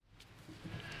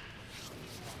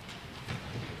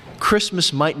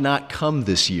Christmas might not come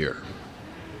this year.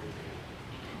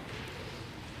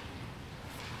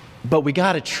 But we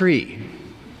got a tree.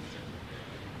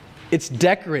 It's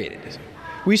decorated.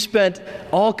 We spent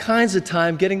all kinds of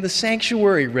time getting the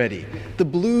sanctuary ready. The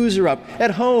blues are up.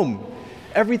 At home,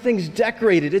 everything's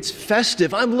decorated. It's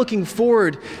festive. I'm looking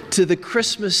forward to the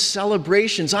Christmas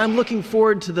celebrations. I'm looking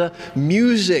forward to the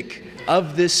music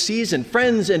of this season.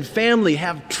 Friends and family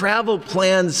have travel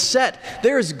plans set.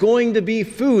 There's going to be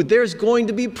food. There's going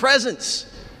to be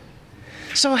presents.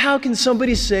 So how can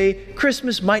somebody say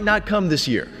Christmas might not come this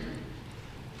year?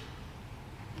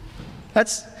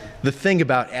 That's the thing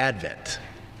about Advent.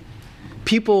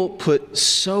 People put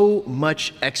so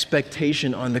much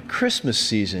expectation on the Christmas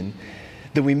season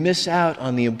that we miss out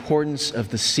on the importance of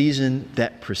the season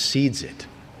that precedes it.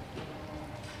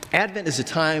 Advent is a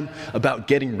time about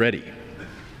getting ready.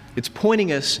 It's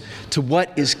pointing us to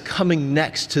what is coming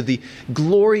next, to the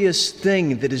glorious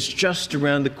thing that is just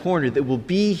around the corner, that will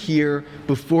be here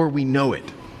before we know it.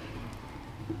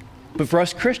 But for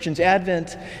us Christians,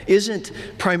 Advent isn't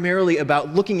primarily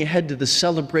about looking ahead to the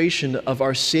celebration of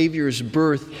our Savior's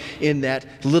birth in that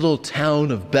little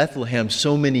town of Bethlehem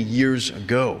so many years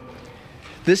ago.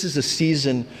 This is a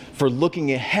season for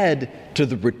looking ahead to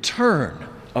the return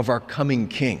of our coming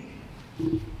King.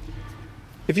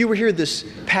 If you were here this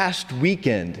past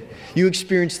weekend, you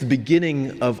experienced the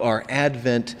beginning of our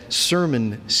Advent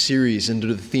sermon series under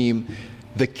the theme,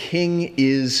 "The King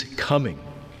is Coming."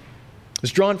 It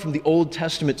was drawn from the Old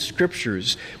Testament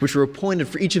scriptures, which were appointed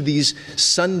for each of these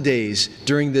Sundays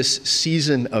during this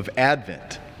season of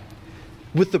Advent.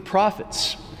 With the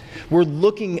prophets, we're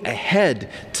looking ahead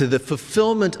to the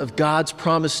fulfillment of God's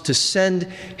promise to send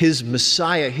His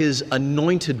Messiah, His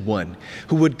anointed one,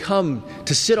 who would come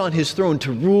to sit on His throne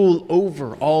to rule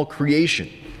over all creation.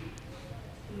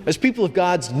 As people of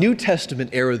God's New Testament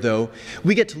era, though,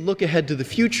 we get to look ahead to the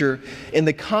future in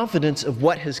the confidence of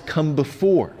what has come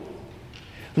before.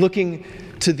 Looking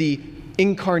to the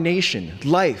incarnation,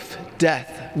 life,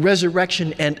 death,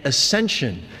 resurrection, and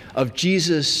ascension of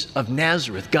Jesus of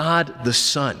Nazareth, God the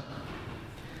Son.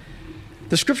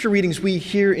 The scripture readings we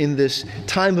hear in this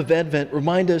time of Advent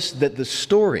remind us that the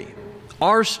story,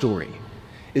 our story,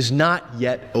 is not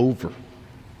yet over.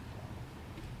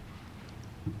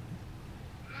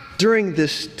 During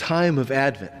this time of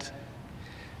Advent,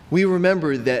 we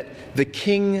remember that the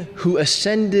King who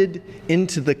ascended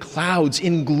into the clouds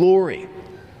in glory,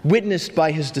 witnessed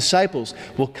by His disciples,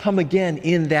 will come again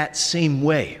in that same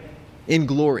way, in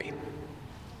glory.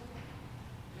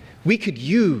 We could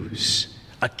use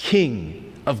a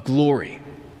King of glory,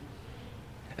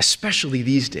 especially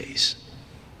these days.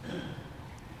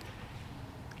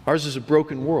 Ours is a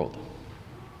broken world.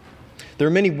 There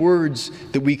are many words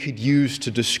that we could use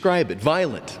to describe it: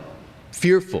 violent,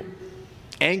 fearful,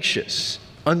 anxious,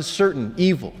 uncertain,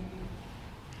 evil.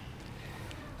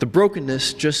 The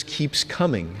brokenness just keeps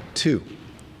coming, too.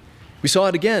 We saw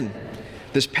it again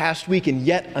this past week in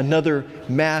yet another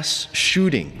mass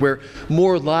shooting, where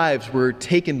more lives were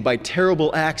taken by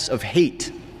terrible acts of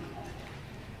hate.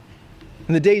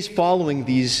 In the days following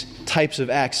these types of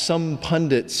acts, some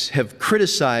pundits have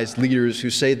criticized leaders who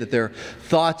say that their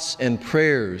thoughts and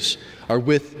prayers are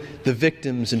with the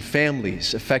victims and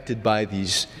families affected by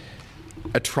these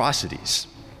atrocities.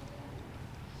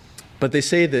 But they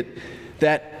say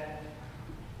that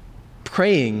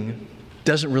praying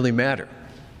doesn't really matter.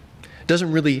 It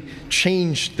doesn't really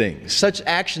change things. Such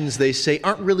actions, they say,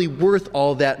 aren't really worth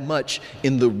all that much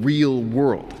in the real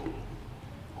world.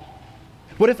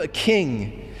 What if a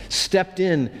king stepped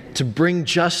in to bring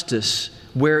justice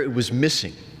where it was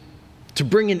missing, to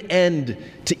bring an end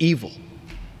to evil?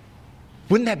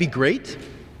 Wouldn't that be great?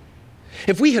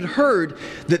 If we had heard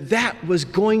that that was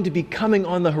going to be coming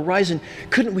on the horizon,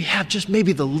 couldn't we have just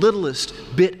maybe the littlest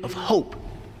bit of hope?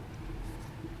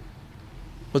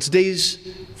 Well, today's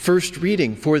first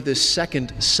reading for this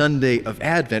second Sunday of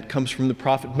Advent comes from the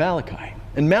prophet Malachi.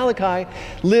 And Malachi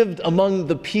lived among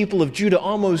the people of Judah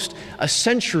almost a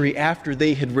century after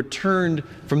they had returned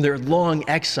from their long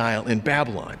exile in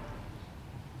Babylon.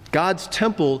 God's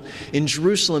temple in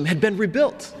Jerusalem had been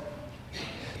rebuilt,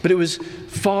 but it was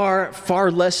far,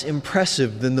 far less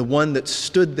impressive than the one that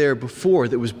stood there before,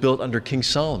 that was built under King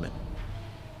Solomon.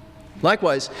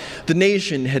 Likewise, the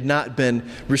nation had not been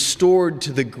restored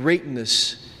to the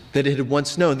greatness that it had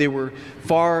once known. They were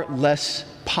far less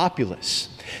populous.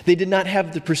 They did not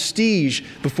have the prestige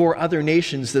before other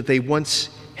nations that they once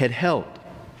had held.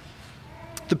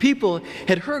 The people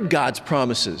had heard God's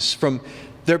promises from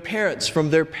their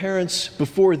parents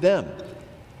before them,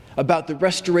 about the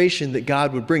restoration that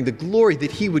God would bring, the glory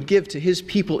that He would give to His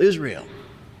people Israel.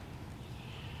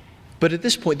 But at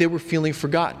this point, they were feeling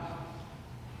forgotten.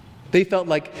 They felt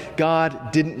like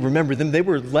God didn't remember them. They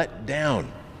were let down.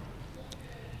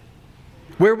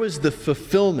 Where was the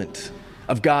fulfillment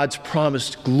of God's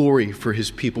promised glory for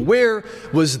his people? Where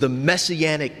was the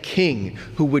messianic king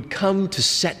who would come to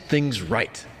set things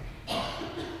right?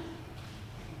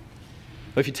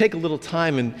 If you take a little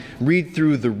time and read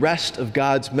through the rest of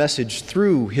God's message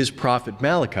through his prophet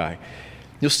Malachi,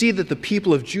 you'll see that the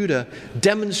people of Judah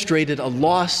demonstrated a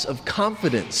loss of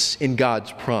confidence in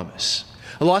God's promise,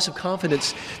 a loss of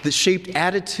confidence that shaped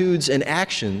attitudes and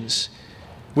actions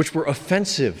which were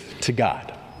offensive to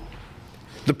God.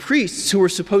 The priests who were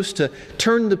supposed to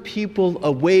turn the people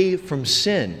away from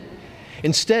sin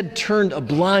instead turned a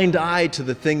blind eye to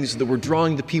the things that were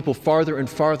drawing the people farther and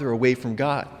farther away from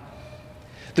God.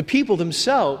 The people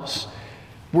themselves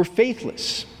were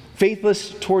faithless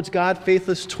towards God,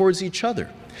 faithless towards each other.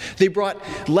 They brought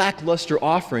lackluster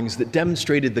offerings that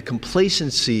demonstrated the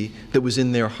complacency that was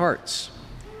in their hearts.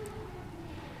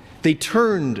 They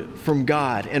turned from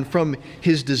God and from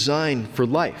his design for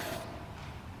life.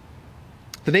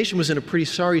 The nation was in a pretty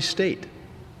sorry state.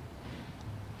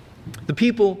 The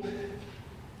people,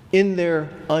 in their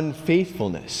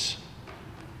unfaithfulness,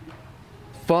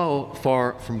 fall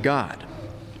far from God.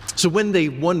 So when they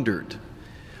wondered,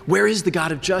 where is the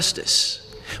God of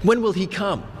justice? When will he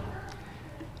come?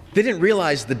 They didn't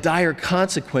realize the dire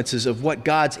consequences of what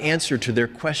God's answer to their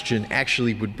question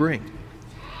actually would bring.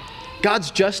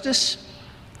 God's justice,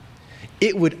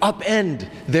 it would upend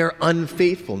their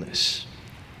unfaithfulness.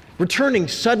 Returning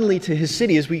suddenly to his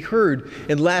city, as we heard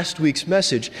in last week's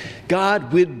message,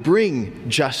 God would bring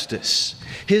justice.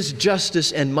 His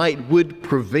justice and might would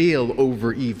prevail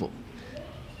over evil.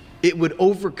 It would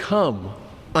overcome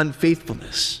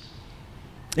unfaithfulness.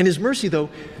 In his mercy, though,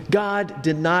 God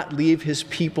did not leave his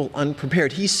people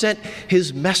unprepared. He sent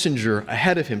his messenger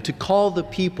ahead of him to call the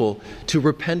people to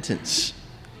repentance.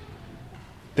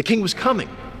 The king was coming,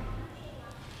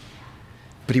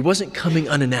 but he wasn't coming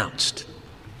unannounced.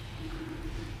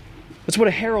 That's what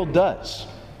a herald does.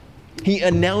 He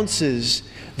announces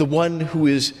the one who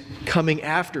is coming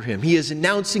after him. He is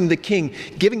announcing the king,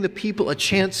 giving the people a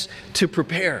chance to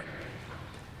prepare.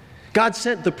 God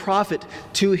sent the prophet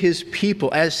to his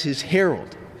people as his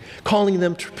herald, calling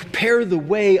them to prepare the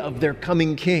way of their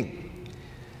coming king.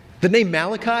 The name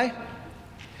Malachi,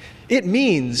 it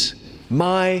means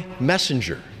my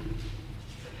messenger.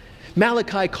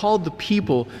 Malachi called the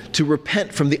people to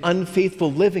repent from the unfaithful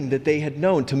living that they had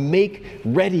known, to make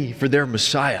ready for their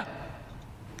Messiah.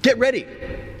 Get ready.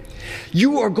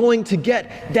 You are going to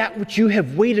get that which you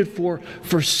have waited for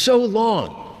so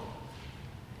long.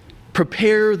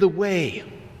 Prepare the way.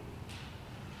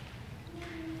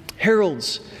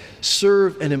 Heralds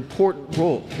serve an important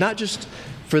role, not just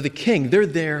for the king. They're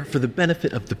there for the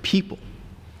benefit of the people.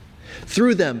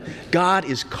 Through them, God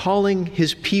is calling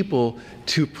his people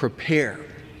to prepare.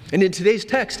 And in today's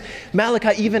text,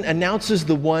 Malachi even announces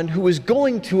the one who is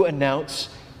going to announce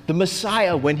the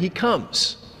Messiah when he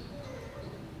comes.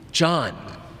 John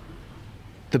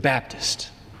the Baptist.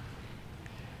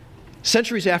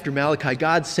 Centuries after Malachi,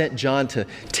 God sent John to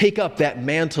take up that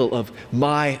mantle of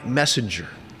my messenger.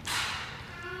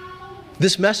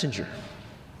 This messenger,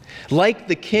 like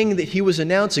the king that he was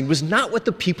announcing, was not what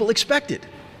the people expected.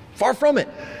 Far from it.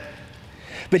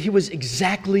 But he was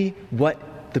exactly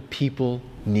what the people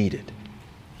needed.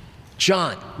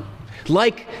 John,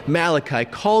 like Malachi,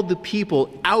 called the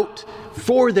people out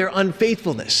for their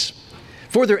unfaithfulness,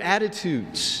 for their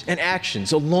attitudes and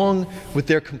actions, along with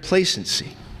their complacency.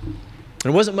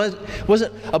 And it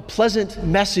wasn't a pleasant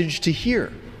message to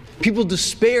hear. People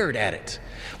despaired at it.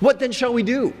 What then shall we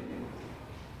do?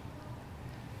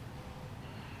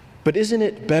 But isn't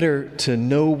it better to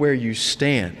know where you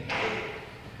stand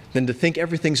than to think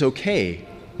everything's okay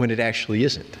when it actually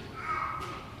isn't?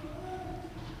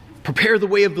 Prepare the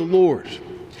way of the Lord.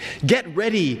 Get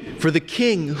ready for the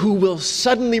King who will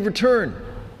suddenly return.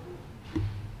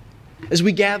 As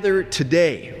we gather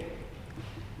today,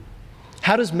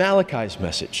 how does Malachi's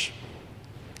message,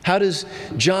 how does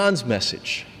John's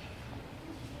message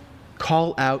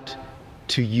call out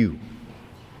to you?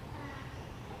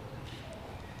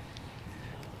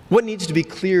 What needs to be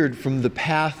cleared from the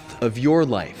path of your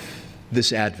life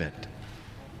this Advent?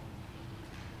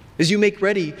 As you make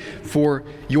ready for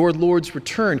your Lord's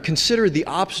return, consider the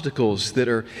obstacles that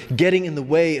are getting in the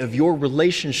way of your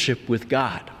relationship with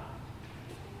God.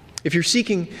 If you're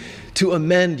seeking to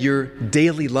amend your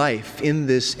daily life in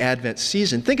this Advent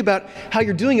season, think about how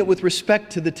you're doing it with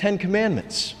respect to the Ten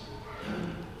Commandments.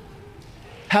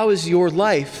 How is your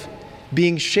life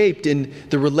being shaped in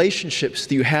the relationships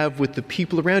that you have with the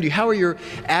people around you? How are your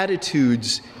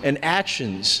attitudes and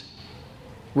actions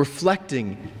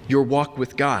reflecting your walk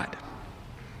with God?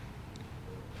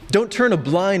 Don't turn a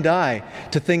blind eye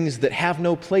to things that have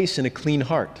no place in a clean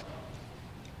heart.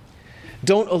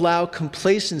 Don't allow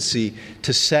complacency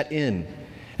to set in,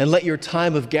 and let your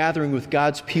time of gathering with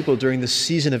God's people during the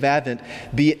season of Advent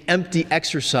be an empty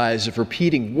exercise of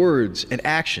repeating words and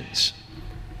actions.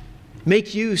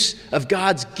 Make use of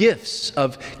God's gifts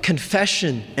of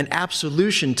confession and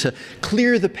absolution to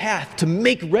clear the path, to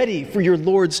make ready for your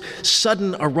Lord's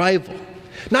sudden arrival,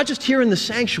 not just here in the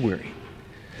sanctuary,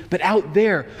 but out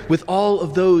there with all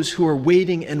of those who are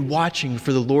waiting and watching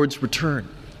for the Lord's return.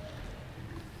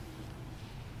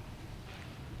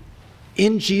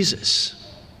 In Jesus,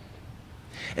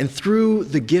 and through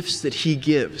the gifts that he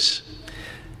gives,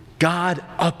 God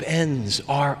upends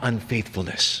our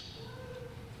unfaithfulness.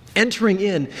 Entering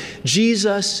in,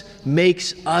 Jesus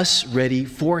makes us ready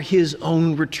for his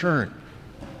own return.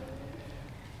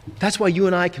 That's why you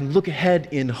and I can look ahead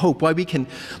in hope, why we can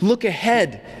look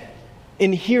ahead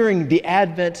in hearing the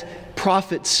Advent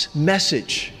prophet's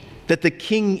message that the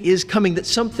King is coming, that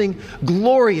something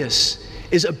glorious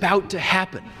is about to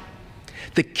happen.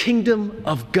 The kingdom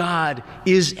of God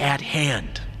is at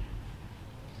hand.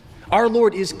 Our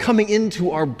Lord is coming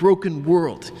into our broken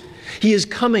world. He is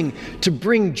coming to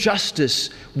bring justice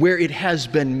where it has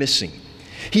been missing.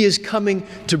 He is coming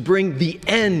to bring the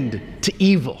end to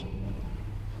evil.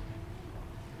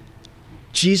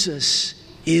 Jesus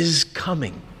is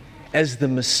coming as the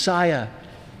Messiah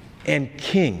and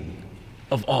King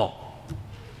of all.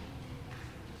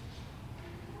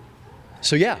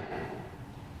 So yeah,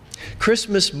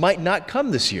 Christmas might not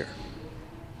come this year,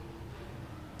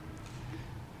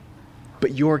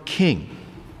 but your King,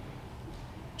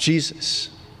 Jesus,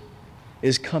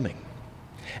 is coming.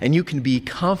 And you can be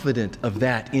confident of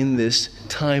that in this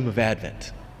time of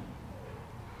Advent.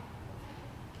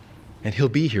 And he'll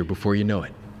be here before you know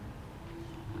it.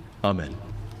 Amen.